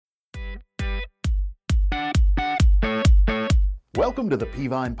Welcome to the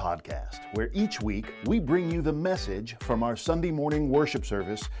Peavine Podcast, where each week we bring you the message from our Sunday morning worship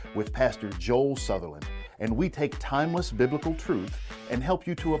service with Pastor Joel Sutherland, and we take timeless biblical truth and help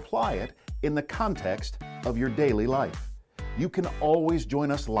you to apply it in the context of your daily life. You can always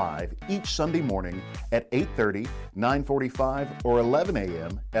join us live each Sunday morning at 8:30, 9:45, or 11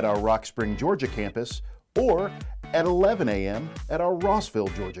 a.m. at our Rock Spring, Georgia campus, or at 11 a.m. at our Rossville,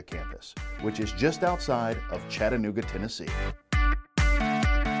 Georgia campus, which is just outside of Chattanooga, Tennessee.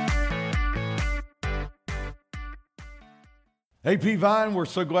 Hey Peavine, we're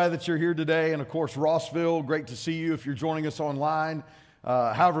so glad that you're here today, and of course Rossville, great to see you if you're joining us online.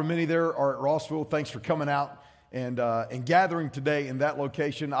 However many there are at Rossville, thanks for coming out and gathering today in that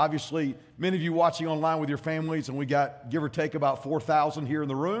location. Obviously, many of you watching online with your families, and we got, give or take, about 4,000 here in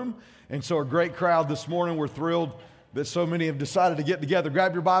the room, and so a great crowd this morning. We're thrilled that so many have decided to get together.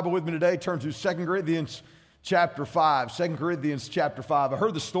 Grab your Bible with me today, turn to 2 Corinthians chapter 5. 2 Corinthians chapter 5. I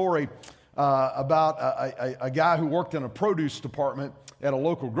heard the story about a guy who worked in a produce department at a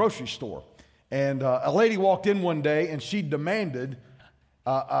local grocery store. And a lady walked in one day and she demanded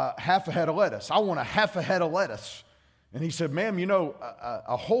half a head of lettuce. I want a half a head of lettuce. And he said, ma'am, you know,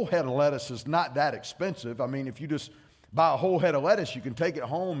 a whole head of lettuce is not that expensive. I mean, if you just buy a whole head of lettuce, you can take it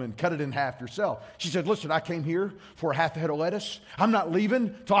home and cut it in half yourself. She said, listen, I came here for a half a head of lettuce. I'm not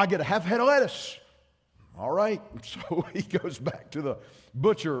leaving till I get a half a head of lettuce. All right. So he goes back to the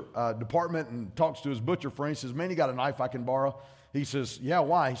butcher department and talks to his butcher friend. He says, man, you got a knife I can borrow? He says, yeah,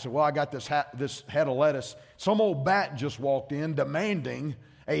 why? He said, well, I got this head of lettuce. Some old bat just walked in demanding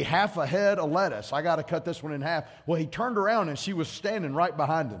a half a head of lettuce. I got to cut this one in half. Well, he turned around and she was standing right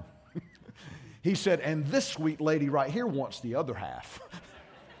behind him. He said, and this sweet lady right here wants the other half.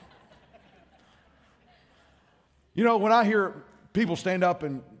 You know, when I hear people stand up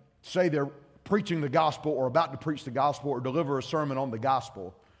and say they're preaching the gospel or about to preach the gospel or deliver a sermon on the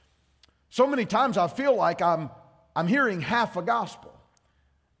gospel, so many times I feel like I'm hearing half a gospel.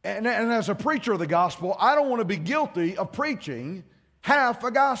 And as a preacher of the gospel, I don't want to be guilty of preaching half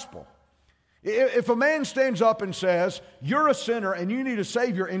a gospel. If a man stands up and says, you're a sinner and you need a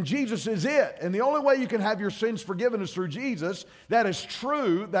Savior and Jesus is it, and the only way you can have your sins forgiven is through Jesus, that is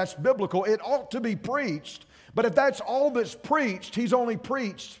true, that's biblical, it ought to be preached. But if that's all that's preached, he's only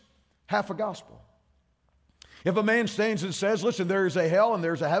preached half a gospel. If a man stands and says, listen, there is a hell and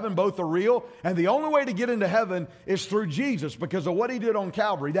there's a heaven, both are real, and the only way to get into heaven is through Jesus because of what he did on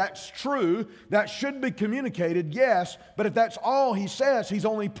Calvary, that's true, that should be communicated, yes, but if that's all he says, he's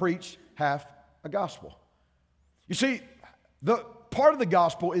only preached half a gospel. You see, the part of the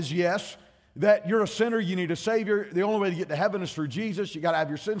gospel is, yes, that you're a sinner, you need a Savior, the only way to get to heaven is through Jesus, you got to have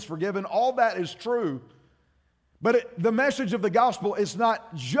your sins forgiven, all that is true. But the message of the gospel is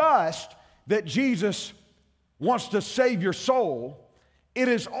not just that Jesus wants to save your soul. It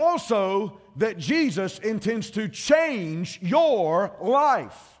is also that Jesus intends to change your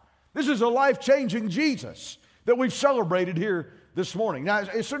life. This is a life-changing Jesus that we've celebrated here this morning. Now,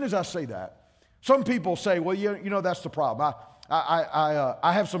 as soon as I say that, some people say, well, you know, that's the problem.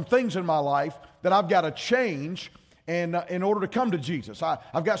 I have some things in my life that I've got to change and in order to come to Jesus.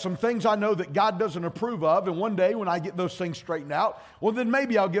 I've got some things I know that God doesn't approve of, and one day when I get those things straightened out, well, then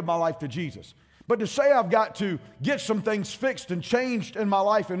maybe I'll give my life to Jesus. But to say I've got to get some things fixed and changed in my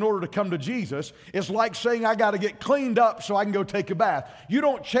life in order to come to Jesus is like saying I got to get cleaned up so I can go take a bath. You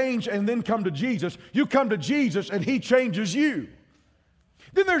don't change and then come to Jesus. You come to Jesus and he changes you.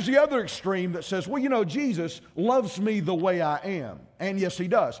 Then there's the other extreme that says, well, you know, Jesus loves me the way I am. And yes, he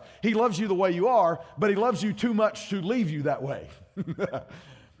does. He loves you the way you are, but he loves you too much to leave you that way.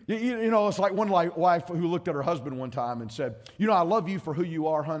 You know, it's like one wife who looked at her husband one time and said, you know, I love you for who you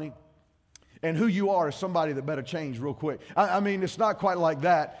are, honey. And who you are is somebody that better change real quick. I mean, it's not quite like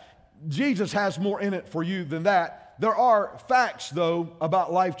that. Jesus has more in it for you than that. There are facts, though,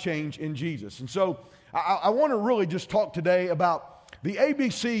 about life change in Jesus. And so I want to really just talk today about the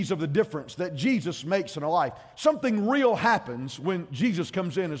ABCs of the difference that Jesus makes in our life. Something real happens when Jesus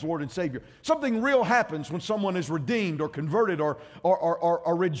comes in as Lord and Savior. Something real happens when someone is redeemed or converted or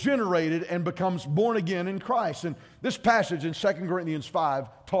regenerated and becomes born again in Christ. And this passage in 2 Corinthians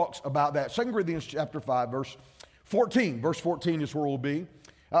 5 talks about that. 2 Corinthians chapter 5, verse 14. Verse 14 is where we'll be.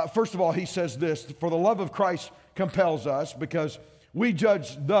 First of all, he says this, for the love of Christ compels us because we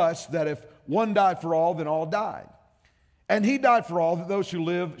judge thus that if one died for all, then all died. And he died for all, that those who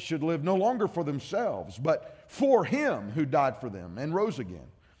live should live no longer for themselves, but for him who died for them and rose again.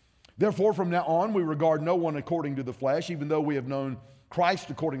 Therefore, from now on, we regard no one according to the flesh, even though we have known Christ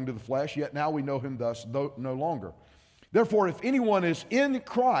according to the flesh, yet now we know him thus no longer. Therefore, if anyone is in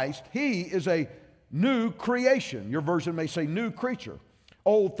Christ, he is a new creation. Your version may say new creature.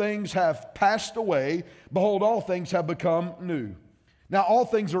 Old things have passed away. Behold, all things have become new. Now all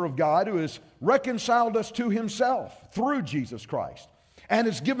things are of God, who has reconciled us to himself through Jesus Christ, and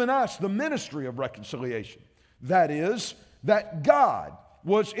has given us the ministry of reconciliation. That is, that God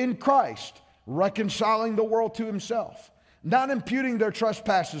was in Christ, reconciling the world to himself, not imputing their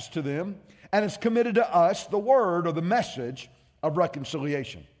trespasses to them, and has committed to us the word or the message of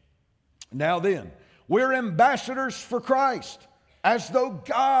reconciliation. Now then, we're ambassadors for Christ, as though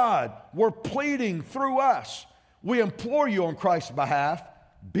God were pleading through us. We implore you on Christ's behalf,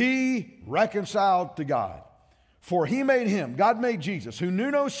 be reconciled to God. For he made him, God made Jesus, who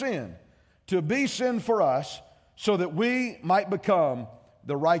knew no sin, to be sin for us, so that we might become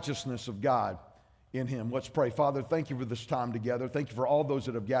the righteousness of God in him. Let's pray. Father, thank you for this time together. Thank you for all those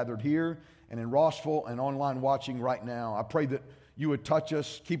that have gathered here and in Rossville and online watching right now. I pray that you would touch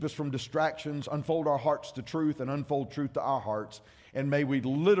us, keep us from distractions, unfold our hearts to truth, and unfold truth to our hearts. And may we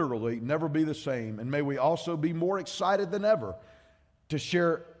literally never be the same. And may we also be more excited than ever to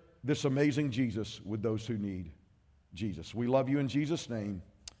share this amazing Jesus with those who need Jesus. We love you in Jesus' name.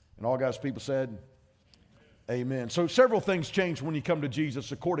 And all God's people said, amen. So several things change when you come to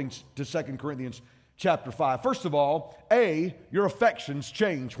Jesus according to 2 Corinthians chapter 5. First of all, your affections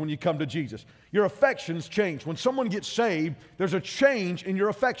change when you come to Jesus. Your affections change. When someone gets saved, there's a change in your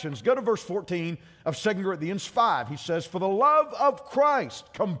affections. Go to verse 14 of 2 Corinthians 5. He says, for the love of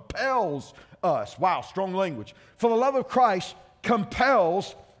Christ compels us. Wow, strong language. For the love of Christ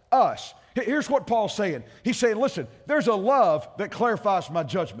compels us. Here's what Paul's saying. He's saying, listen, there's a love that clarifies my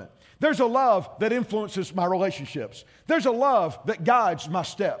judgment. There's a love that influences my relationships. There's a love that guides my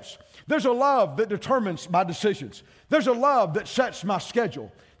steps. There's a love that determines my decisions. There's a love that sets my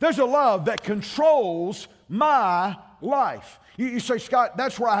schedule. There's a love that controls my life. You say, Scott,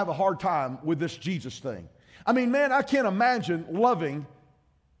 that's where I have a hard time with this Jesus thing. I mean, man, I can't imagine loving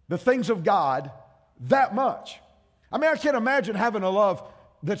the things of God that much. I mean, I can't imagine having a love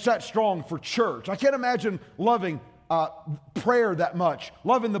that's that strong for church. I can't imagine loving prayer that much,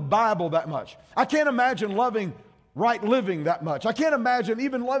 loving the Bible that much. I can't imagine loving right living that much. I can't imagine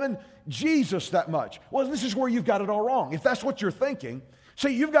even loving Jesus that much. Well, this is where you've got it all wrong. If that's what you're thinking,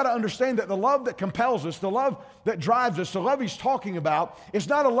 see, you've got to understand that the love that compels us, the love that drives us, the love he's talking about, is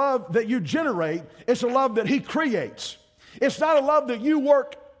not a love that you generate, it's a love that he creates. It's not a love that you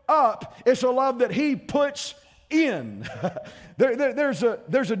work up, it's a love that he puts in. There's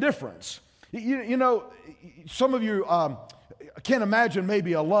a difference. You know, some of you can't imagine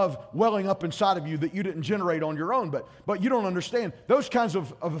maybe a love welling up inside of you that you didn't generate on your own, but you don't understand. Those kinds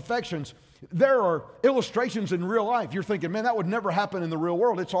of affections, there are illustrations in real life. You're thinking, man, that would never happen in the real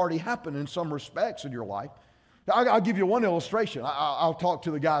world. It's already happened in some respects in your life. I'll give you one illustration. I'll talk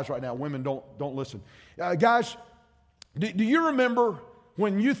to the guys right now. Women, don't listen. Guys, do you remember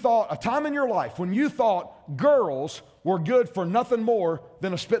when you thought, a time in your life when you thought girls were good for nothing more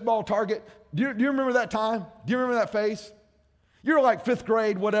than a spitball target? Do you remember that time? Do you remember that phase? You were like fifth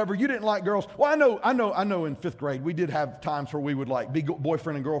grade, whatever. You didn't like girls. Well, I know in fifth grade we did have times where we would like be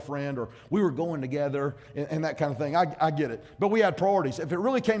boyfriend and girlfriend, or we were going together and that kind of thing. I get it. But we had priorities. If it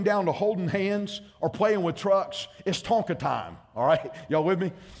really came down to holding hands or playing with trucks, it's Tonka time. All right? Y'all with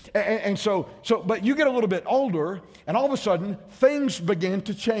me? And so, but you get a little bit older, and all of a sudden, things begin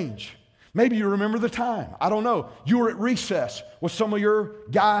to change. Maybe you remember the time. I don't know. You were at recess with some of your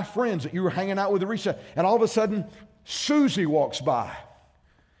guy friends that you were hanging out with at recess, and all of a sudden, Susie walks by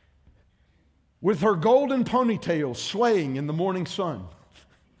with her golden ponytail swaying in the morning sun.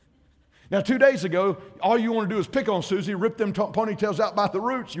 Now, 2 days ago, all you want to do is pick on Susie, rip them ponytails out by the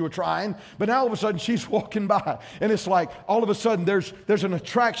roots. You were trying, but now all of a sudden she's walking by, and it's like all of a sudden there's an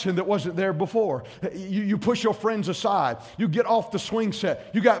attraction that wasn't there before. You push your friends aside. You get off the swing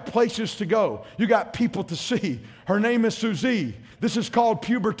set. You got places to go. You got people to see. Her name is Susie. This is called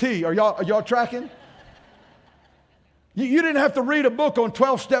puberty. Are y'all tracking? You didn't have to read a book on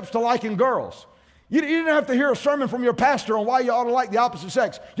 12 steps to liking girls. You didn't have to hear a sermon from your pastor on why you ought to like the opposite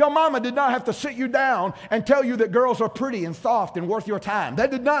sex. Your mama did not have to sit you down and tell you that girls are pretty and soft and worth your time.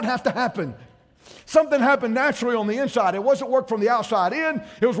 That did not have to happen. Something happened naturally on the inside. It wasn't work from the outside in.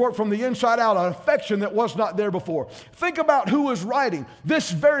 It was work from the inside out, an affection that was not there before. Think about who was writing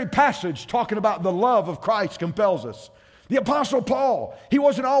this very passage talking about the love of Christ compels us. The Apostle Paul, he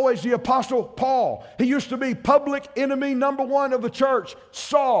wasn't always the Apostle Paul. He used to be public enemy number one of the church,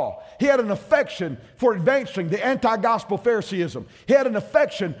 Saul. He had an affection for advancing the anti-gospel Phariseeism. He had an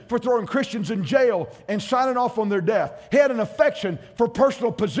affection for throwing Christians in jail and signing off on their death. He had an affection for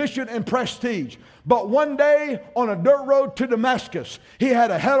personal position and prestige. But one day on a dirt road to Damascus, he had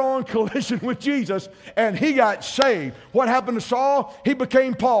a head-on collision with Jesus and he got saved. What happened to Saul? He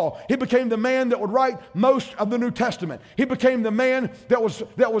became Paul. He became the man that would write most of the New Testament. He became the man that was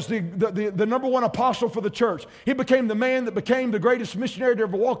the number one apostle for the church. He became the man that became the greatest missionary to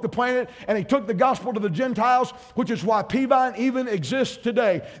ever walk the planet, and he took the gospel to the Gentiles, which is why Peavine even exists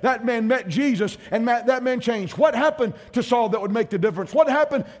today. That man met Jesus and that man changed. What happened to Saul that would make the difference? What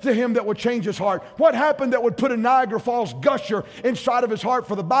happened to him that would change his heart? What happened that would put a Niagara Falls gusher inside of his heart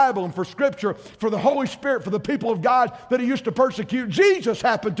for the Bible and for Scripture, for the Holy Spirit, for the people of God that he used to persecute? Jesus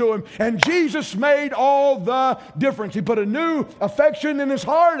happened to him, and Jesus made all the difference. He put a new affection in his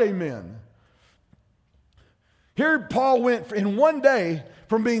heart, amen. Here Paul went in one day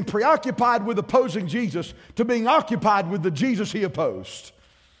from being preoccupied with opposing Jesus to being occupied with the Jesus he opposed.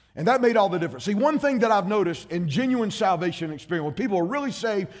 And that made all the difference. See, one thing that I've noticed in genuine salvation experience, when people are really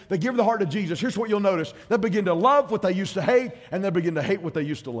saved, they give their heart to Jesus, here's what you'll notice. They begin to love what they used to hate, and they begin to hate what they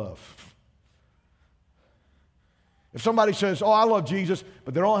used to love. If somebody says, oh, I love Jesus,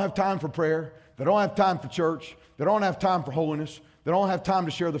 but they don't have time for prayer, they don't have time for church, they don't have time for holiness, they don't have time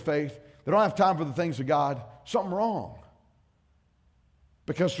to share the faith, they don't have time for the things of God, something wrong.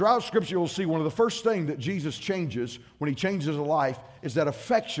 Because throughout Scripture, you'll see one of the first things that Jesus changes when he changes a life is that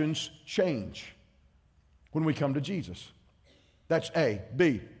affections change when we come to Jesus. That's A.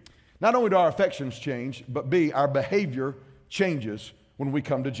 B. Not only do our affections change, but B, our behavior changes when we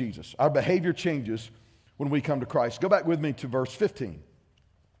come to Jesus. Our behavior changes when we come to Christ. Go back with me to verse 15.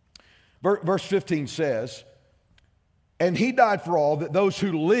 Verse 15 says, and he died for all, that those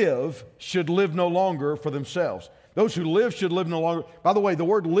who live should live no longer for themselves. Those who live should live no longer. By the way, the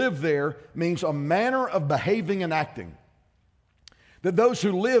word live there means a manner of behaving and acting. That those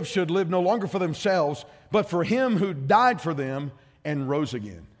who live should live no longer for themselves, but for him who died for them and rose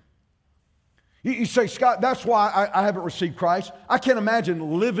again. You say, Scott, that's why I haven't received Christ. I can't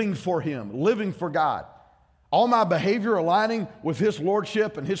imagine living for him, living for God. All my behavior aligning with his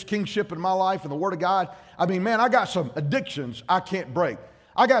lordship and his kingship in my life and the word of God. I mean, man, I got some addictions I can't break.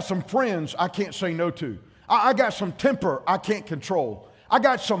 I got some friends I can't say no to. I got some temper I can't control. I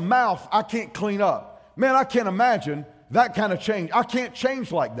got some mouth I can't clean up. Man, I can't imagine that kind of change. I can't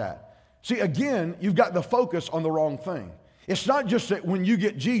change like that. See, again, you've got the focus on the wrong thing. It's not just that when you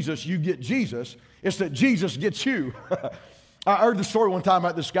get Jesus, you get Jesus. It's that Jesus gets you. I heard the story one time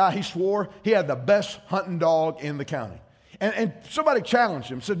about this guy. He swore he had the best hunting dog in the county. And somebody challenged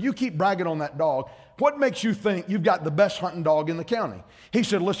him, said, you keep bragging on that dog. What makes you think you've got the best hunting dog in the county? He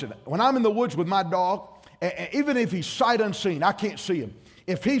said, listen, when I'm in the woods with my dog, even if he's sight unseen, I can't see him.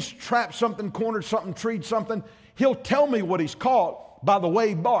 If he's trapped something, cornered something, treed something, he'll tell me what he's caught by the way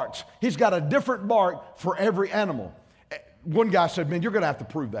he barks. He's got a different bark for every animal. One guy said, man, you're going to have to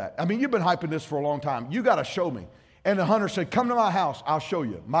prove that. I mean, you've been hyping this for a long time. You got to show me. And the hunter said, come to my house. I'll show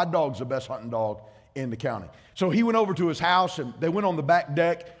you. My dog's the best hunting dog in the county. So he went over to his house, and they went on the back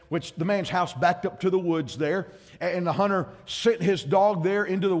deck, which the man's house backed up to the woods there. And the hunter sent his dog there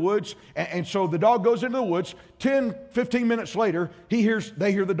into the woods. And so the dog goes into the woods. 10, 15 minutes later, they hear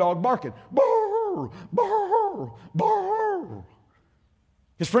the dog barking. Barr, barr, barr.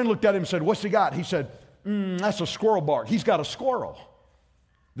 His friend looked at him and said, what's he got? He said, that's a squirrel bark. He's got a squirrel.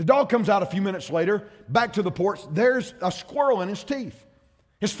 The dog comes out a few minutes later, back to the porch. There's a squirrel in his teeth.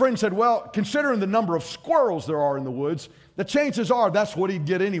 His friend said, well, considering the number of squirrels there are in the woods, the chances are that's what he'd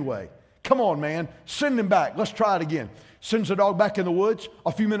get anyway. Come on, man. Send him back. Let's try it again. Sends the dog back in the woods.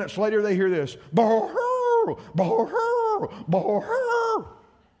 A few minutes later, they hear this. Bah-hur, bah-hur, bah-hur.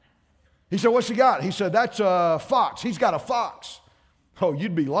 He said, what's he got? He said, that's a fox. He's got a fox. Oh,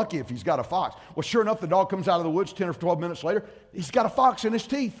 you'd be lucky if he's got a fox. Well, sure enough, the dog comes out of the woods 10 or 12 minutes later. He's got a fox in his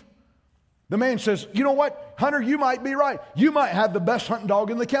teeth. The man says, you know what, Hunter, you might be right. You might have the best hunting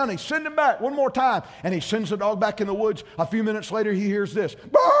dog in the county. Send him back one more time. And he sends the dog back in the woods. A few minutes later, he hears this.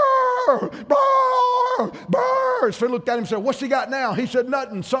 Barr, barr, barr. His friend looked at him and said, what's he got now? He said,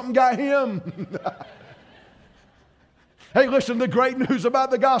 nothing. Something got him. Hey, listen, the great news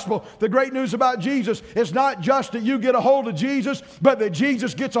about the gospel, the great news about Jesus is not just that you get a hold of Jesus, but that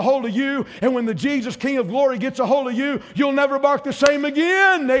Jesus gets a hold of you. And when the Jesus King of Glory gets a hold of you, you'll never bark the same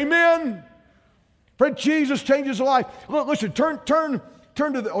again. Amen. Friend, Jesus changes a life. Look, listen, turn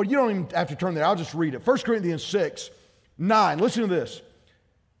to the, oh, you don't even have to turn there. I'll just read it. 1 Corinthians 6:9. Listen to this.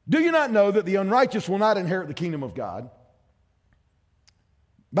 Do you not know that the unrighteous will not inherit the kingdom of God?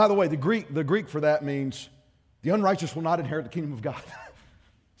 By the way, the Greek for that means the unrighteous will not inherit the kingdom of God.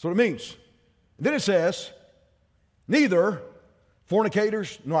 That's what it means. Then it says, neither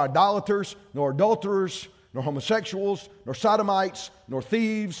fornicators, nor idolaters, nor adulterers, nor homosexuals, nor sodomites, nor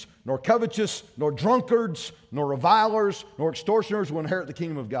thieves, nor covetous, nor drunkards, nor revilers, nor extortioners will inherit the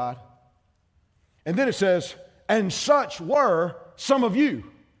kingdom of God. And then it says, and such were some of you.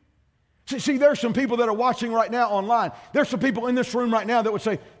 See, there's some people that are watching right now online. There's some people in this room right now that would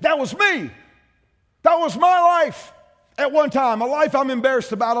say, that was me. That was my life at one time. A life I'm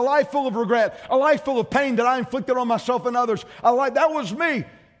embarrassed about, a life full of regret, a life full of pain that I inflicted on myself and others. A life, that was me.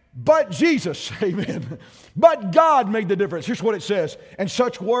 But Jesus, amen. But God made the difference. Here's what it says. And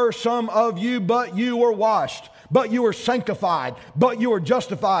such were some of you, but you were washed, but you were sanctified, but you were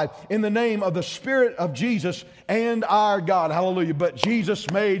justified in the name of the Spirit of Jesus and our God. Hallelujah. But Jesus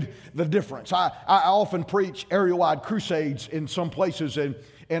made the difference. I often preach area-wide crusades in some places,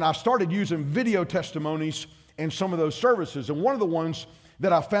 and I started using video testimonies in some of those services. And one of the ones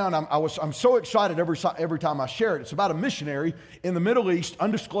that I found, I'm so excited every time I share it. It's about a missionary in the Middle East,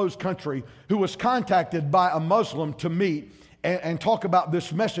 undisclosed country, who was contacted by a Muslim to meet and talk about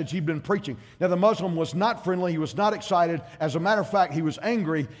this message he'd been preaching. Now, the Muslim was not friendly. He was not excited. As a matter of fact, he was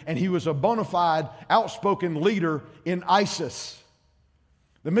angry, and he was a bona fide, outspoken leader in ISIS.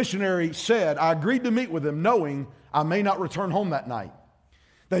 The missionary said, I agreed to meet with him knowing I may not return home that night.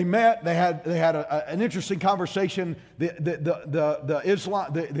 They met. They had an interesting conversation. The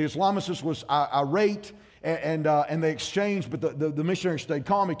Islamicist was irate, and they exchanged. But the missionary stayed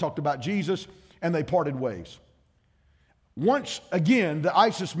calm. He talked about Jesus, and they parted ways. Once again, the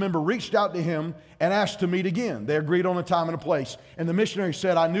ISIS member reached out to him and asked to meet again. They agreed on a time and a place. And the missionary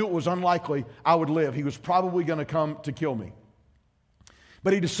said, I knew it was unlikely I would live. He was probably going to come to kill me.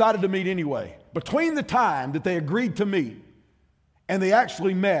 But he decided to meet anyway. Between the time that they agreed to meet and they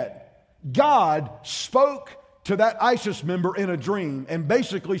actually met, God spoke to that ISIS member in a dream and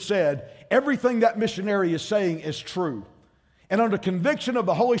basically said, everything that missionary is saying is true. And under conviction of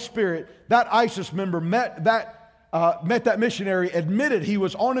the Holy Spirit, that ISIS member met that missionary, admitted he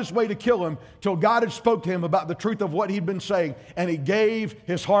was on his way to kill him till God had spoke to him about the truth of what he'd been saying, and he gave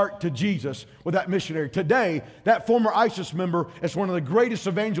his heart to Jesus with that missionary. Today, that former ISIS member is one of the greatest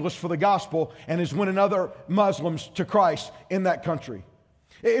evangelists for the gospel and is winning other Muslims to Christ in that country.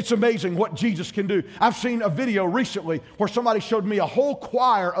 It's amazing what Jesus can do. I've seen a video recently where somebody showed me a whole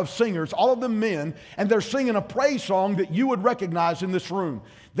choir of singers, all of them men, and they're singing a praise song that you would recognize in this room.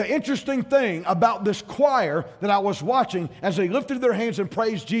 The interesting thing about this choir that I was watching as they lifted their hands and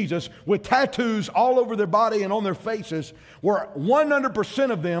praised Jesus with tattoos all over their body and on their faces were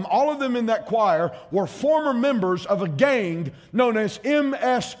 100% of them, all of them in that choir, were former members of a gang known as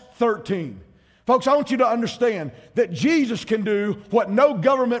MS-13. Folks, I want you to understand that Jesus can do what no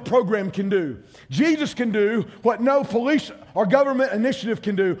government program can do. Jesus can do what no police or government initiative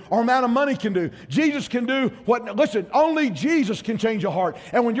can do or amount of money can do. Jesus can do what, listen, only Jesus can change a heart.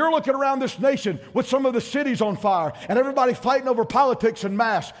 And when you're looking around this nation with some of the cities on fire and everybody fighting over politics and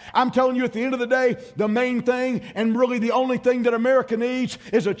mass, I'm telling you at the end of the day, the main thing and really the only thing that America needs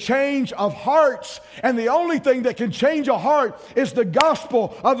is a change of hearts. And the only thing that can change a heart is the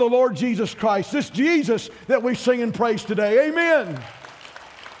gospel of the Lord Jesus Christ. This Jesus that we sing and praise today. Amen.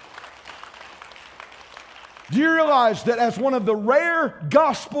 Do you realize that as one of the rare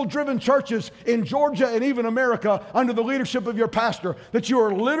gospel-driven churches in Georgia and even America under the leadership of your pastor, that you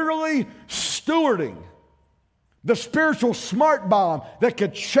are literally stewarding the spiritual smart bomb that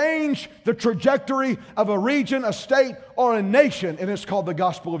could change the trajectory of a region, a state, or a nation, and it's called the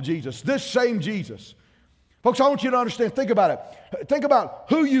gospel of Jesus. This same Jesus. Folks, I want you to understand, think about it. Think about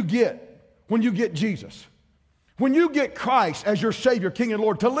who you get when you get Jesus. When you get Christ as your Savior, King, and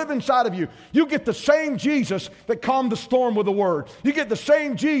Lord to live inside of you, you get the same Jesus that calmed the storm with a word. You get the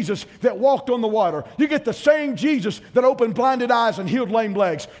same Jesus that walked on the water. You get the same Jesus that opened blinded eyes and healed lame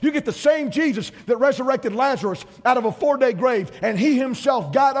legs. You get the same Jesus that resurrected Lazarus out of a 4-day grave, and he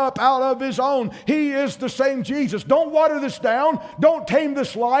himself got up out of his own. He is the same Jesus. Don't water this down. Don't tame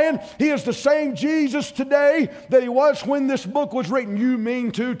this lion. He is the same Jesus today that he was when this book was written. You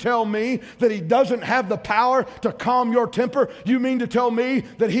mean to tell me that he doesn't have the power to calm your temper? You mean to tell me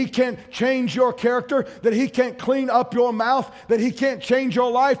that he can't change your character, that he can't clean up your mouth, that he can't change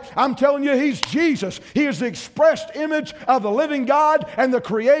your life? I'm telling you, he's Jesus. He is the expressed image of the living God and the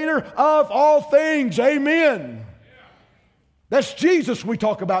creator of all things. Amen. That's Jesus we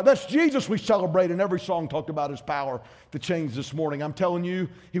talk about. That's Jesus we celebrate, and every song talked about His power to change this morning. I'm telling you,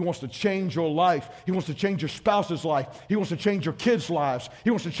 He wants to change your life. He wants to change your spouse's life. He wants to change your kids' lives.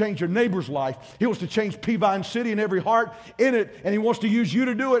 He wants to change your neighbor's life. He wants to change Peavine City and every heart in it, and He wants to use you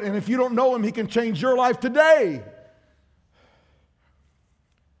to do it. And if you don't know Him, He can change your life today.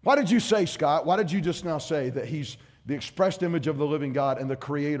 Why did you say, Scott, why did you just now say that He's the expressed image of the living God and the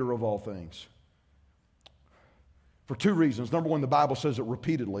creator of all things? For two reasons. Number one, the Bible says it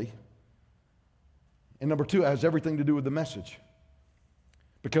repeatedly. And number two, it has everything to do with the message.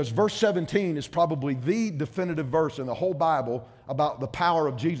 Because verse 17 is probably the definitive verse in the whole Bible about the power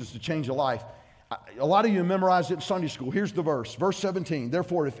of Jesus to change a life. A lot of you memorized it in Sunday school. Here's the verse. Verse 17.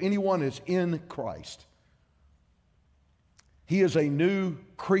 Therefore, if anyone is in Christ, he is a new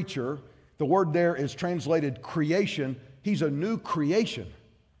creature. The word there is translated creation. He's a new creation.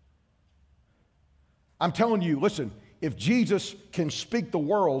 I'm telling you, listen, if Jesus can speak the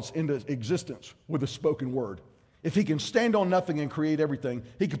worlds into existence with a spoken word, if He can stand on nothing and create everything,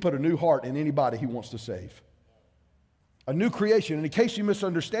 He can put a new heart in anybody He wants to save. A new creation. And in case you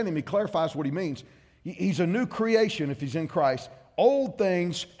misunderstand Him, He clarifies what He means. He's a new creation if He's in Christ. Old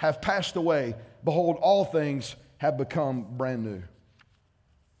things have passed away. Behold, all things have become brand new.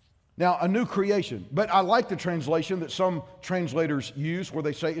 Now, a new creation. But I like the translation that some translators use where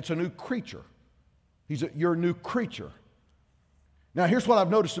they say it's a new creature. You're a new creature. Now, here's what I've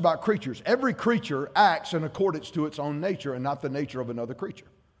noticed about creatures. Every creature acts in accordance to its own nature and not the nature of another creature.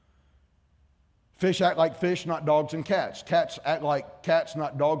 Fish act like fish, not dogs and cats. Cats act like cats,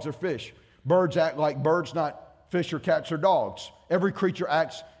 not dogs or fish. Birds act like birds, not fish or cats or dogs. Every creature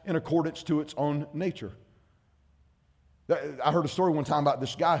acts in accordance to its own nature. I heard a story one time about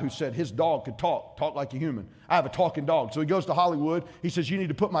this guy who said his dog could talk like a human. I have a talking dog. So he goes to Hollywood. He says, you need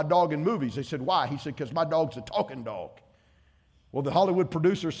to put my dog in movies. They said, why? He said, because my dog's a talking dog. Well, the Hollywood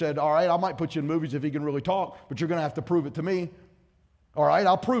producer said, all right, I might put you in movies if he can really talk, but you're going to have to prove it to me. All right,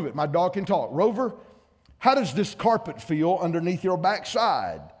 I'll prove it. My dog can talk. Rover, how does this carpet feel underneath your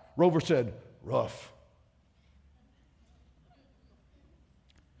backside? Rover said, rough.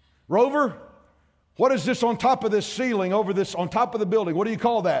 Rover, what is this on top of this ceiling, over this, on top of the building? What do you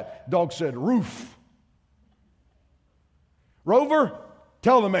call that? Dog said, roof. Rover,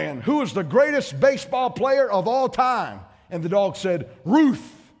 tell the man, who is the greatest baseball player of all time? And the dog said,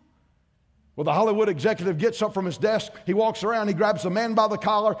 Ruth. Well, the Hollywood executive gets up from his desk. He walks around. He grabs the man by the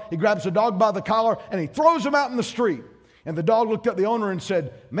collar. He grabs the dog by the collar, and he throws him out in the street. And the dog looked at the owner and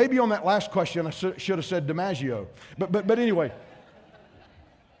said, maybe on that last question I should have said DiMaggio. But anyway.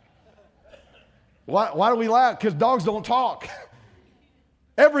 Why do we laugh? Because dogs don't talk.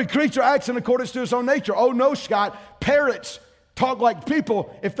 Every creature acts in accordance to its own nature. Oh no, Scott, parrots talk like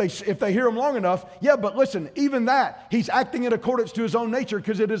people if they hear them long enough. Yeah, but listen, even that, he's acting in accordance to his own nature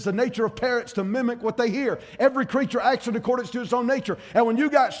because it is the nature of parrots to mimic what they hear. Every creature acts in accordance to its own nature. And when you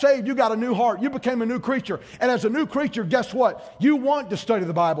got saved, you got a new heart. You became a new creature. And as a new creature, guess what? You want to study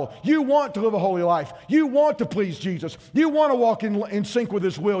the Bible. You want to live a holy life. You want to please Jesus. You want to walk in sync with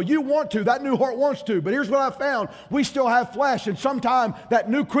His will. You want to. That new heart wants to. But here's what I found. We still have flesh, and sometimes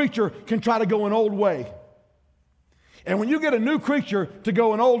that new creature can try to go an old way. And when you get a new creature to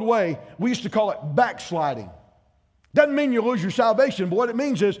go an old way, we used to call it backsliding. Doesn't mean you lose your salvation, but what it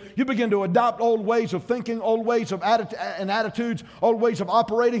means is you begin to adopt old ways of thinking, old ways of attitudes, old ways of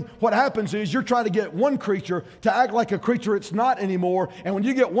operating. What happens is you're trying to get one creature to act like a creature it's not anymore, and when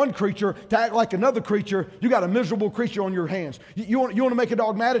you get one creature to act like another creature, you got a miserable creature on your hands. You want to make a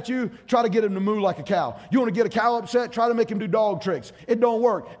dog mad at you? Try to get him to moo like a cow. You want to get a cow upset? Try to make him do dog tricks. It don't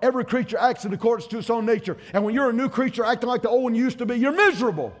work. Every creature acts in accordance to its own nature, and when you're a new creature acting like the old one you used to be, you're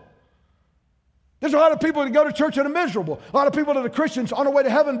miserable. There's a lot of people that go to church and are miserable. A lot of people that are Christians on their way to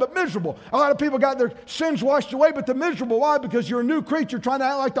heaven but miserable. A lot of people got their sins washed away but they're miserable. Why? Because you're a new creature trying to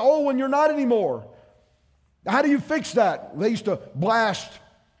act like the old one you're not anymore. How do you fix that? They used to blast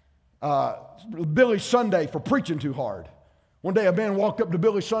Billy Sunday for preaching too hard. One day a man walked up to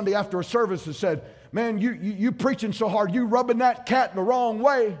Billy Sunday after a service and said, man, you preaching so hard, you rubbing that cat the wrong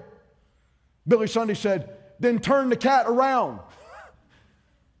way. Billy Sunday said, then turn the cat around.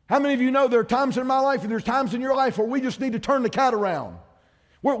 How many of you know there are times in my life and there's times in your life where we just need to turn the cat around?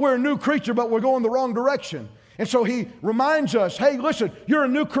 We're a new creature, but we're going the wrong direction. And so he reminds us, hey, listen, you're a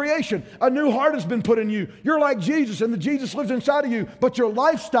new creation. A new heart has been put in you. You're like Jesus, and the Jesus lives inside of you, but your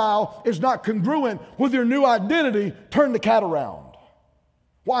lifestyle is not congruent with your new identity. Turn the cat around.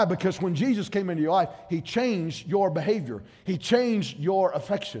 Why? Because when Jesus came into your life, He changed your behavior. He changed your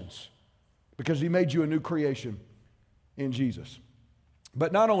affections because He made you a new creation in Jesus.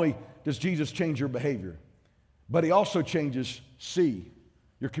 But not only does Jesus change your behavior, But he also changes C,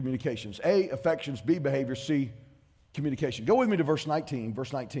 your communications. A, affections. B, behavior. C, communication. Go with me to verse 19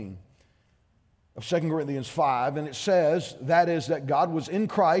 of 2 Corinthians 5, and it says, that is, that God was in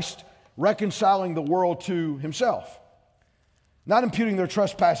Christ reconciling the world to himself, not imputing their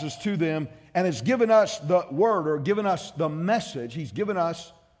trespasses to them, and has given us the word, or given us the message. He's given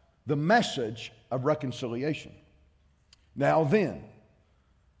us the message of reconciliation. Now then,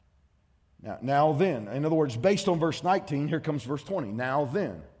 in other words, based on verse 19, here comes verse 20. Now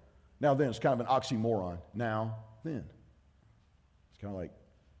then, it's kind of an oxymoron. Now then. It's kind of like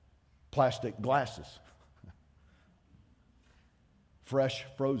plastic glasses. Fresh,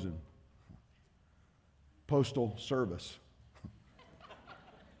 frozen. Postal service.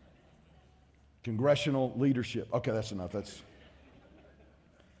 Congressional leadership. Okay, that's enough.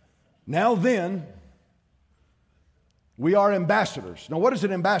 Now then, we are ambassadors. Now, what is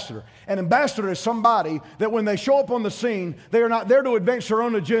an ambassador? An ambassador is somebody that when they show up on the scene, they are not there to advance their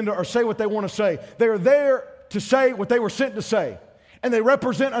own agenda or say what they want to say. They are there to say what they were sent to say. And they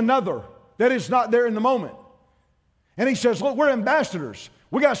represent another that is not there in the moment. And he says, look, we're ambassadors.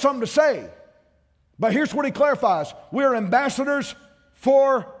 We got something to say. But here's what he clarifies. We're ambassadors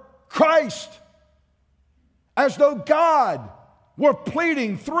for Christ. As though God were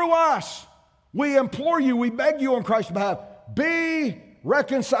pleading through us. We implore you, we beg you on Christ's behalf, be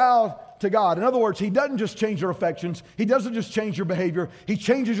reconciled to God. In other words, he doesn't just change your affections. He doesn't just change your behavior. He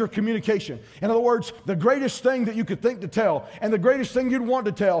changes your communication. In other words, the greatest thing that you could think to tell and the greatest thing you'd want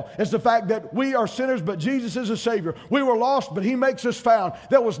to tell is the fact that we are sinners, but Jesus is a Savior. We were lost, but he makes us found.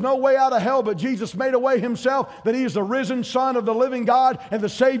 There was no way out of hell, but Jesus made a way himself, that he is the risen Son of the living God and the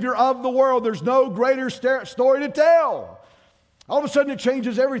Savior of the world. There's no greater story to tell. All of a sudden it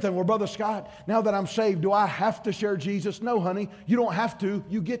changes everything. Well, Brother Scott, now that I'm saved, do I have to share Jesus? No, honey, you don't have to.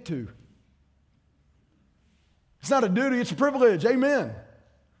 You get to. It's not a duty, it's a privilege. Amen.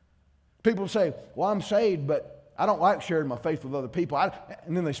 People say, well, I'm saved, but I don't like sharing my faith with other people.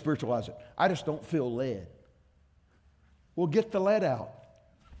 And then they spiritualize it. I just don't feel led. Well, get the lead out.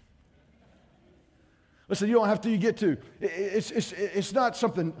 Listen, you don't have to, you get to. It's not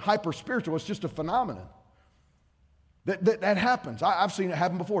something hyper spiritual, it's just a phenomenon. That happens. I've seen it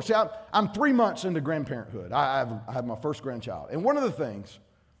happen before. See, I'm 3 months into grandparenthood. I have my first grandchild. And one of the things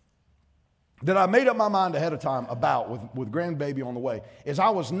that I made up my mind ahead of time about with grandbaby on the way is I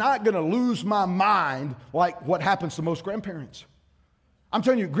was not going to lose my mind like what happens to most grandparents. I'm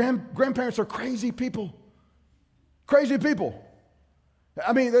telling you, grandparents are crazy people. Crazy people.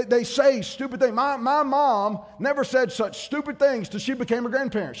 I mean, they say stupid things. My mom never said such stupid things till she became a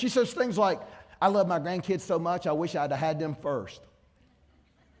grandparent. She says things like, I love my grandkids so much, I wish I'd have had them first.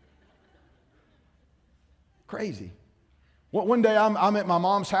 Crazy. One day I'm at my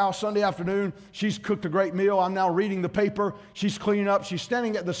mom's house Sunday afternoon. She's cooked a great meal. I'm now reading the paper. She's cleaning up. She's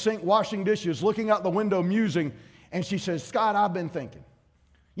standing at the sink washing dishes, looking out the window, musing. And she says, Scott, I've been thinking.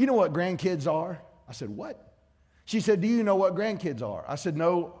 You know what grandkids are? I said, what? She said, do you know what grandkids are? I said,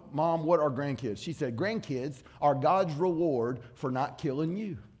 no, Mom, what are grandkids? She said, grandkids are God's reward for not killing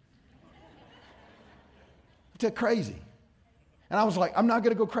you. They're crazy. And I was like, I'm not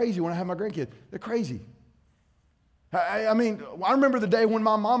going to go crazy when I have my grandkids. They're crazy. I mean, I remember the day when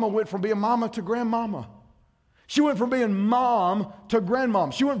my mama went from being mama to grandmama. She went from being mom to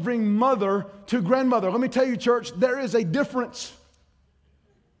grandmom. She went from being mother to grandmother. Let me tell you, church, there is a difference.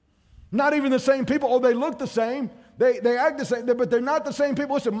 Not even the same people. Oh, they look the same. They act the same, but they're not the same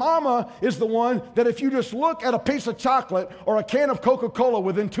people. Listen, mama is the one that if you just look at a piece of chocolate or a can of Coca-Cola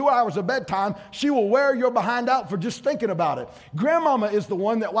within 2 hours of bedtime, she will wear your behind out for just thinking about it. Grandmama is the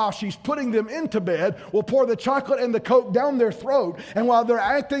one that while she's putting them into bed, will pour the chocolate and the Coke down their throat. And while they're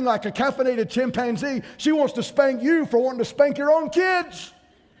acting like a caffeinated chimpanzee, she wants to spank you for wanting to spank your own kids.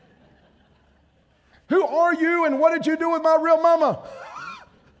 Who are you and what did you do with my real mama?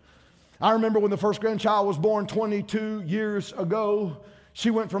 I remember when the first grandchild was born 22 years ago, she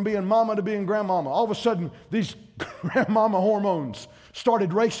went from being mama to being grandmama. All of a sudden, these grandmama hormones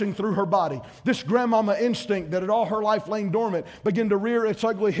started racing through her body. This grandmama instinct that had all her life lain dormant began to rear its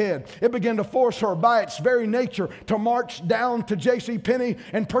ugly head. It began to force her by its very nature to march down to JCPenney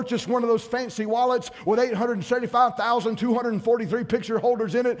and purchase one of those fancy wallets with 875,243 picture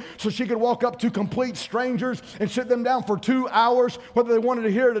holders in it so she could walk up to complete strangers and sit them down for 2 hours, whether they wanted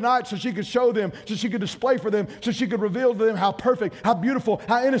to hear it or not, so she could show them, so she could display for them, so she could reveal to them how perfect, how beautiful,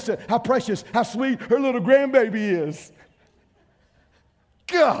 how innocent, how precious, how sweet her little grandbaby is.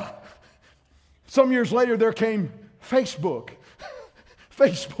 God. Some years later, there came Facebook.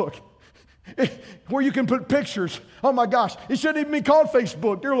 Facebook. Where you can put pictures. Oh my gosh. It shouldn't even be called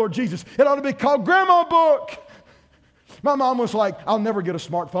Facebook. Dear Lord Jesus. It ought to be called Grandma Book. My mom was like, I'll never get a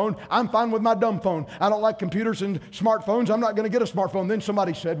smartphone. I'm fine with my dumb phone. I don't like computers and smartphones. I'm not going to get a smartphone. Then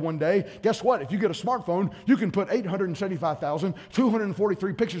somebody said one day, guess what? If you get a smartphone, you can put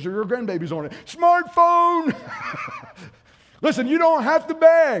 875,243 pictures of your grandbabies on it. Smartphone! Listen, you don't have to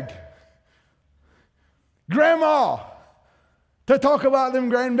beg Grandma to talk about them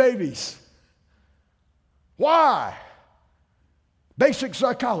grandbabies. Why? Basic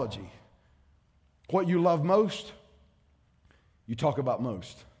psychology. What you love most, you talk about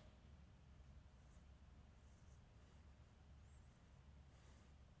most.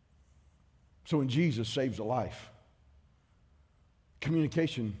 So when Jesus saves a life,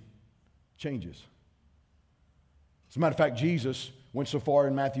 communication changes. As a matter of fact, Jesus went so far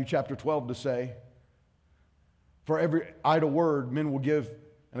in Matthew chapter 12 to say, for every idle word, men will give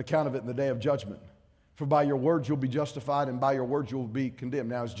an account of it in the day of judgment. For by your words you'll be justified, and by your words you'll be condemned.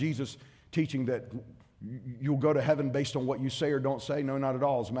 Now, is Jesus teaching that you'll go to heaven based on what you say or don't say? No, not at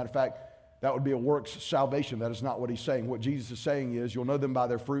all. As a matter of fact, that would be a works salvation. That is not what he's saying. What Jesus is saying is, you'll know them by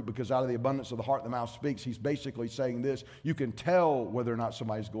their fruit, because out of the abundance of the heart the mouth speaks. He's basically saying this: you can tell whether or not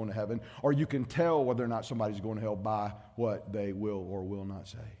somebody's going to heaven, or you can tell whether or not somebody's going to hell by what they will or will not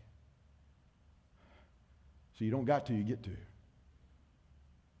say. So you don't got to, you get to.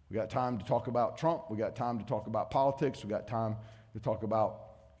 We got time to talk about Trump. We got time to talk about politics. We got time to talk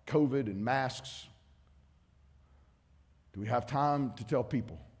about COVID and masks. Do we have time to tell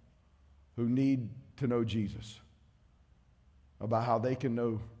people who need to know Jesus about how they can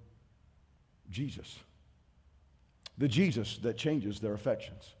know Jesus? The Jesus that changes their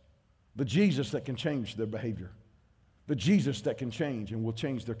affections. The Jesus that can change their behavior. The Jesus that can change and will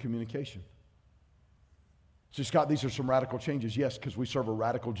change their communication. So, Scott, these are some radical changes. Yes, because we serve a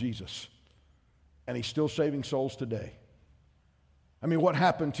radical Jesus. And he's still saving souls today. I mean, what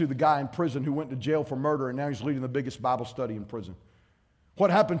happened to the guy in prison who went to jail for murder and now he's leading the biggest Bible study in prison? What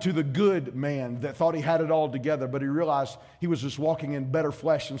happened to the good man that thought he had it all together, but he realized he was just walking in better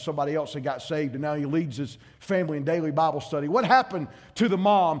flesh than somebody else that got saved, and now he leads his family in daily Bible study? What happened to the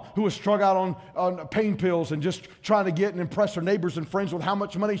mom who was strung out on pain pills and just trying to get and impress her neighbors and friends with how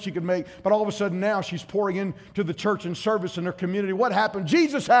much money she could make, but all of a sudden now she's pouring into the church and service in her community? What happened?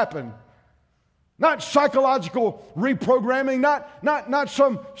 Jesus happened. Not psychological reprogramming, not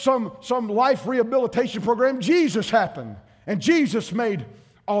some life rehabilitation program. Jesus happened. And Jesus made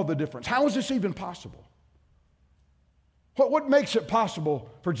all the difference. How is this even possible? What makes it possible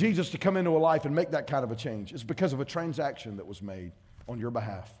for Jesus to come into a life and make that kind of a change? It's because of a transaction that was made on your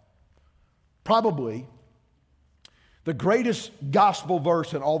behalf. Probably the greatest gospel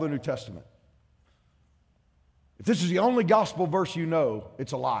verse in all the New Testament. If this is the only gospel verse you know,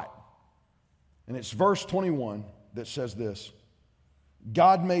 it's a lie. And it's verse 21 that says this: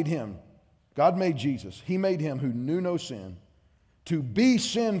 God made Jesus. He made him who knew no sin to be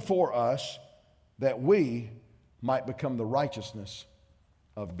sin for us, that we might become the righteousness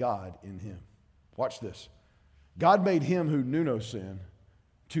of God in him. Watch this. God made him who knew no sin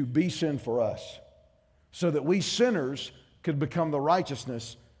to be sin for us, so that we sinners could become the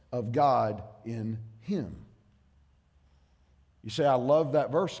righteousness of God in him. You say, I love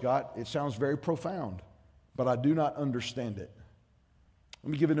that verse, Scott. It sounds very profound, but I do not understand it.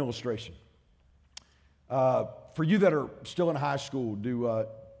 Let me give an illustration. For you that are still in high school, do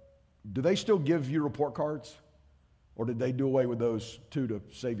they still give you report cards? Or did they do away with those too to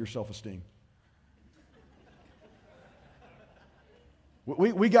save your self-esteem?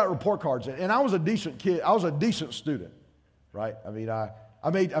 We got report cards, and I was a decent kid. I was a decent student, right? I mean, I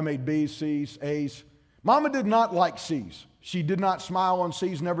made B's, C's, A's. Mama did not like C's. She did not smile on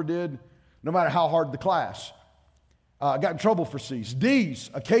C's, never did, no matter how hard the class. I got in trouble for C's.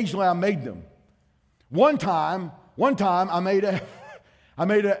 D's, occasionally I made them. One time I made a,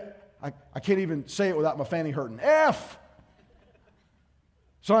 I can't even say it without my fanny hurting, F.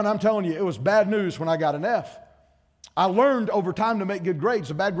 Son, I'm telling you, it was bad news when I got an F. I learned over time to make good grades.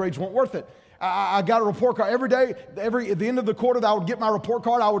 The bad grades weren't worth it. I got a report card every day. At the end of the quarter, I would get my report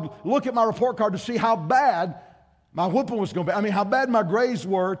card. I would look at my report card to see how bad my whooping was going to be. I mean, how bad my grades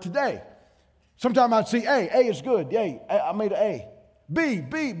were today. Sometimes I'd see A. A is good. Yay, I made an A.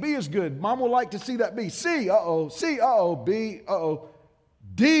 B is good. Mom would like to see that B. C, C, B,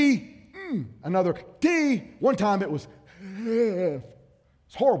 D, another D. One time it was,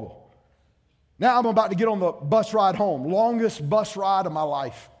 it's horrible. Now I'm about to get on the bus ride home. Longest bus ride of my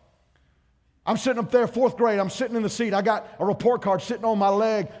life. I'm sitting up there, 4th grade. I'm sitting in the seat. I got a report card sitting on my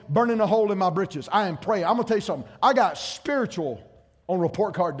leg, burning a hole in my britches. I am praying. I'm going to tell you something. I got spiritual on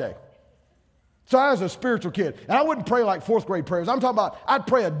report card day. So I was a spiritual kid, and I wouldn't pray like fourth grade prayers. I'm talking about I'd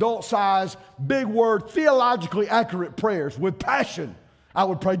pray adult size, big word, theologically accurate prayers with passion. I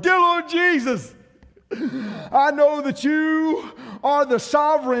would pray, dear Lord Jesus, I know that you are the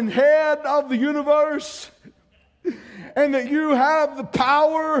sovereign head of the universe and that you have the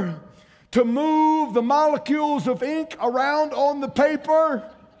power to move the molecules of ink around on the paper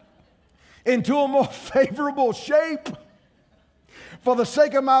into a more favorable shape for the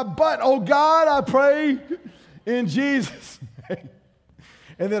sake of my butt. Oh God, I pray in Jesus' name.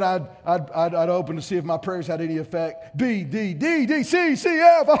 And then I'd open to see if my prayers had any effect. B, D, D, D, C, C,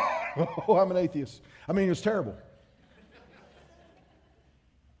 F. Oh, I'm an atheist. I mean, it was terrible.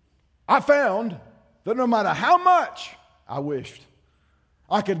 I found that no matter how much I wished,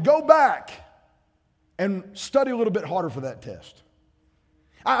 I could go back and study a little bit harder for that test.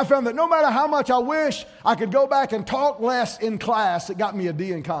 I found that no matter how much I wish, I could go back and talk less in class. It got me a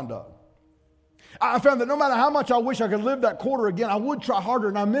D in conduct. I found that no matter how much I wish I could live that quarter again, I would try harder.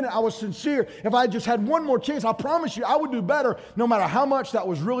 And I meant it. I was sincere. If I just had one more chance, I promise you I would do better. No matter how much that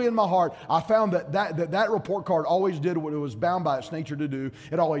was really in my heart, I found that report card always did what it was bound by its nature to do.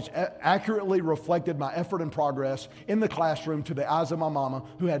 It always accurately reflected my effort and progress in the classroom to the eyes of my mama,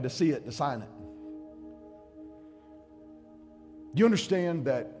 who had to see it to sign it. Do you understand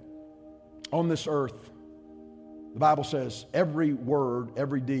that on this earth, the Bible says every word,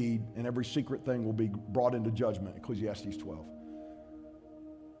 every deed, and every secret thing will be brought into judgment, Ecclesiastes 12.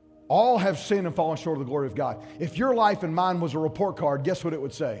 All have sinned and fallen short of the glory of God. If your life and mine was a report card, guess what it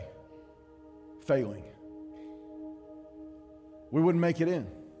would say? Failing. We wouldn't make it in.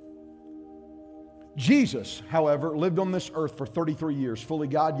 Jesus, however, lived on this earth for 33 years, fully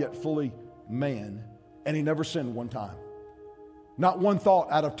God yet fully man, and he never sinned one time. Not one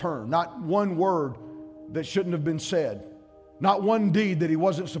thought out of turn, not one word that shouldn't have been said, not one deed that he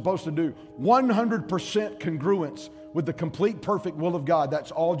wasn't supposed to do. 100% congruence with the complete perfect will of God.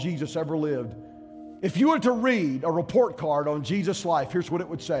 That's all Jesus ever lived. If you were to read a report card on Jesus' life, here's what it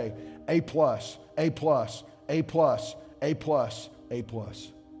would say: A+, A+, A+, A+, A+.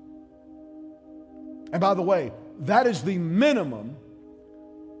 And by the way, that is the minimum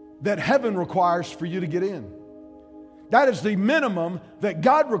that heaven requires for you to get in. That is the minimum that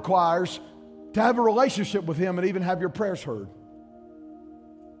God requires to have a relationship with him and even have your prayers heard.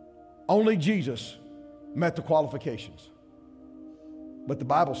 Only Jesus met the qualifications. But the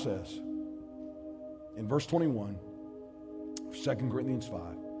Bible says in verse 21 of 2 Corinthians 5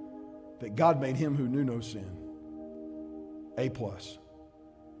 that God made him who knew no sin A+,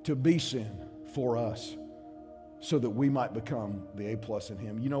 to be sin for us, so that we might become the A+ in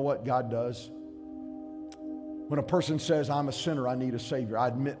him. You know what God does? When a person says, I'm a sinner, I need a Savior, I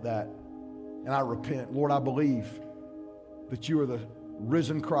admit that. And I repent. Lord, I believe that you are the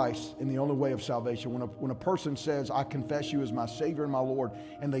risen Christ in the only way of salvation. When a person says, I confess you as my Savior and my Lord,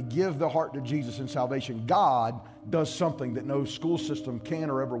 and they give their heart to Jesus in salvation, God does something that no school system can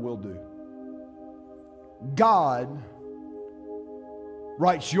or ever will do. God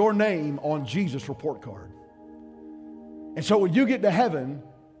writes your name on Jesus' report card. And so when you get to heaven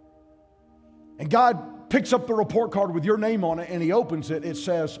and God picks up the report card with your name on it and he opens it, it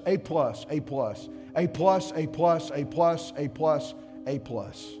says A+, A+, A+, A+, A+, A+, A+, A+.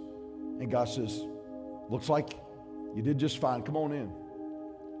 And God says, looks like you did just fine. Come on in.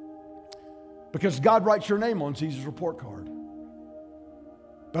 Because God writes your name on Jesus' report card.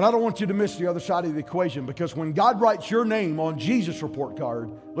 But I don't want you to miss the other side of the equation, because when God writes your name on Jesus' report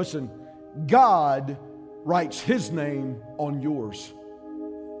card, listen, God writes his name on yours.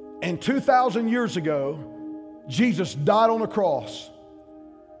 And 2,000 years ago, Jesus died on the cross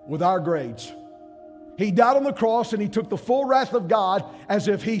with our grades. He died on the cross and he took the full wrath of God, as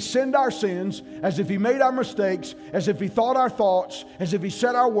if he sinned our sins, as if he made our mistakes, as if he thought our thoughts, as if he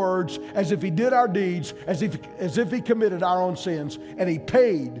said our words, as if he did our deeds, as if he committed our own sins. And he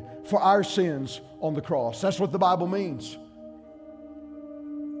paid for our sins on the cross. That's what the Bible means.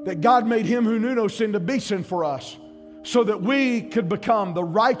 That God made him who knew no sin to be sin for us, so that we could become the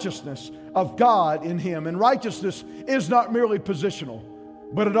righteousness of God in him. And righteousness is not merely positional,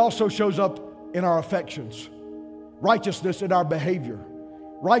 but it also shows up in our affections, righteousness in our behavior,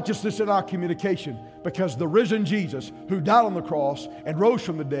 righteousness in our communication, because the risen Jesus, who died on the cross and rose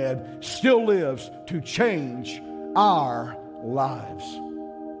from the dead, still lives to change our lives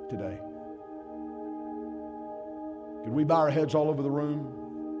today. Could we bow our heads all over the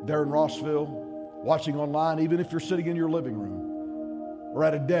room, there in Rossville, watching online, even if you're sitting in your living room or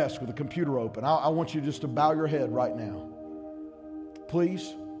at a desk with a computer open? I want you just to bow your head right now,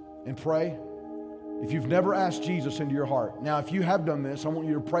 please, and pray. If you've never asked Jesus into your heart, now if you have done this, I want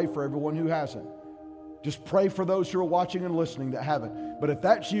you to pray for everyone who hasn't. Just pray for those who are watching and listening that haven't. But if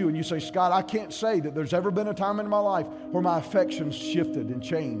that's you and you say, Scott, I can't say that there's ever been a time in my life where my affections shifted and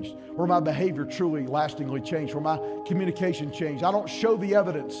changed, where my behavior truly, lastingly changed, where my communication changed. I don't show the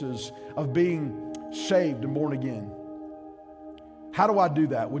evidences of being saved and born again. How do I do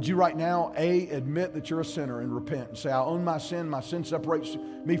that? Would you right now, admit that you're a sinner and repent and say, I own my sin separates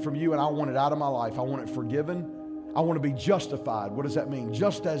me from you, and I want it out of my life. I want it forgiven. I want to be justified. What does that mean?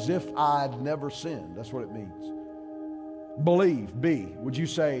 Just as if I'd never sinned. That's what it means. Believe, would you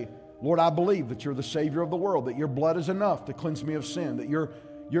say, Lord, I believe that you're the Savior of the world, that your blood is enough to cleanse me of sin, that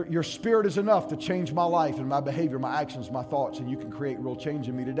your Spirit is enough to change my life and my behavior, my actions, my thoughts, and you can create real change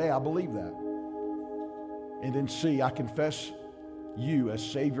in me today. I believe that. And then C, I confess you as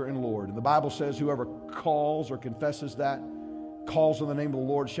Savior and Lord. And the Bible says whoever calls or confesses that, calls on the name of the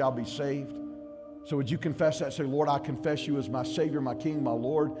Lord shall be saved. So would you confess that? Say, Lord, I confess you as my Savior, my King, my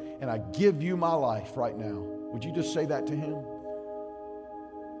Lord, and I give you my life right now. Would you just say that to Him?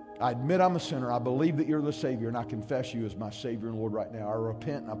 I admit I'm a sinner. I believe that you're the Savior, and I confess you as my Savior and Lord right now. I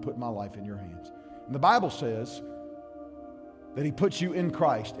repent and I put my life in your hands. And the Bible says that He puts you in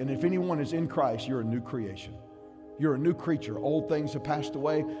Christ, and if anyone is in Christ, you're a new creation. You're a new creature. Old things have passed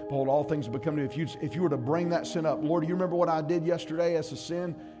away. Behold, all things have become new. If you were to bring that sin up, Lord, do you remember what I did yesterday as a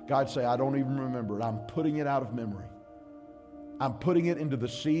sin? God say, I don't even remember it. I'm putting it out of memory. I'm putting it into the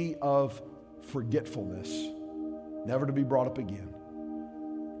sea of forgetfulness, never to be brought up again.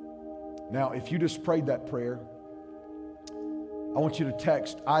 Now, if you just prayed that prayer, I want you to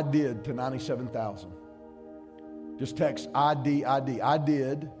text I did to 97,000. Just text I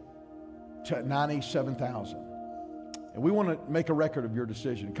did to 97,000. And we want to make a record of your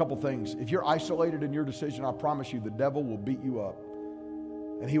decision. A couple things. If you're isolated in your decision, I promise you the devil will beat you up.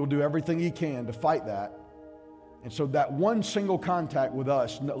 And he will do everything he can to fight that. And so that one single contact with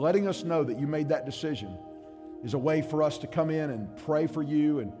us, letting us know that you made that decision, is a way for us to come in and pray for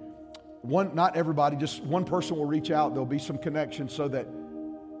you. And not everybody, just one person will reach out. There'll be some connection so that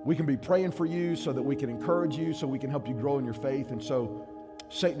we can be praying for you, so that we can encourage you, so we can help you grow in your faith. And so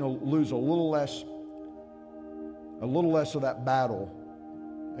Satan will lose a little less of that battle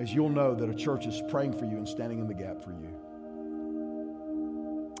as you'll know that a church is praying for you and standing in the gap for you.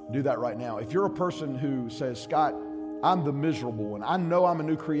 Do that right now. If you're a person who says, Scott, I'm the miserable one. I know I'm a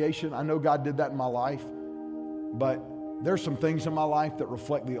new creation. I know God did that in my life. But there's some things in my life that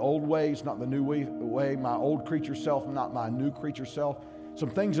reflect the old ways, not the new way, my old creature self, not my new creature self. Some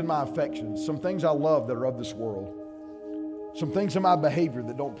things in my affections, some things I love that are of this world. Some things in my behavior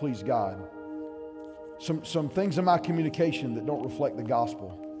that don't please God. Some things in my communication that don't reflect the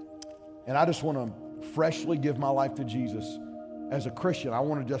gospel. And I just want to freshly give my life to Jesus as a Christian. I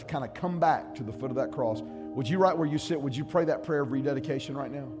want to just kind of come back to the foot of that cross. Would you, right where you sit, would you pray that prayer of rededication right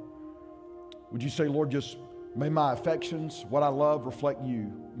now? Would you say, Lord, just may my affections, what I love, reflect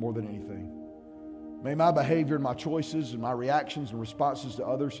you more than anything. May my behavior and my choices and my reactions and responses to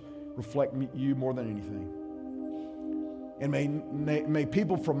others reflect you more than anything. And may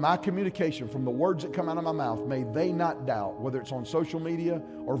people from my communication, from the words that come out of my mouth, may they not doubt, whether it's on social media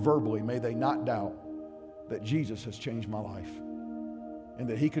or verbally, may they not doubt that Jesus has changed my life and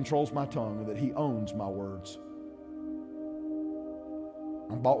that He controls my tongue and that He owns my words.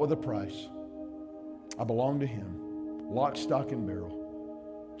 I'm bought with a price. I belong to Him, lock, stock, and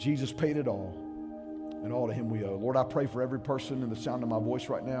barrel. Jesus paid it all, and all to Him we owe. Lord, I pray for every person in the sound of my voice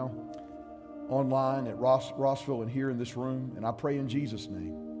right now, online at Rossville and here in this room, and I pray in Jesus'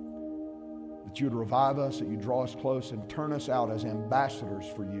 name that you would revive us, that you draw us close and turn us out as ambassadors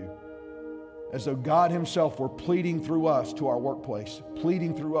for you, as though God Himself were pleading through us to our workplace,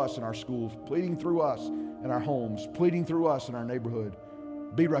 pleading through us in our schools, pleading through us in our homes, pleading through us in our neighborhood.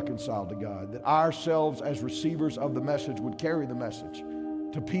 Be reconciled to God, that ourselves as receivers of the message would carry the message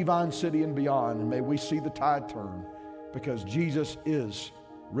to Peavine City and beyond, and may we see the tide turn, because Jesus is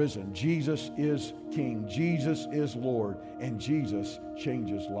risen. Jesus is King. Jesus is Lord, and Jesus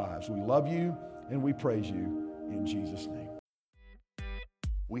changes lives. We love you and we praise you in Jesus' name.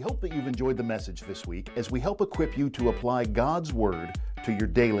 We hope that you've enjoyed the message this week as we help equip you to apply God's Word to your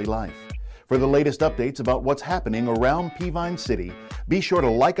daily life. For the latest updates about what's happening around Peavine City, be sure to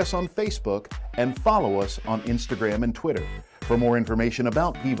like us on Facebook and follow us on Instagram and Twitter. For more information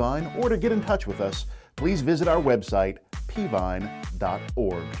about Peavine or to get in touch with us, please visit our website,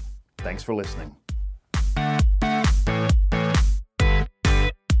 peavine.org. Thanks for listening.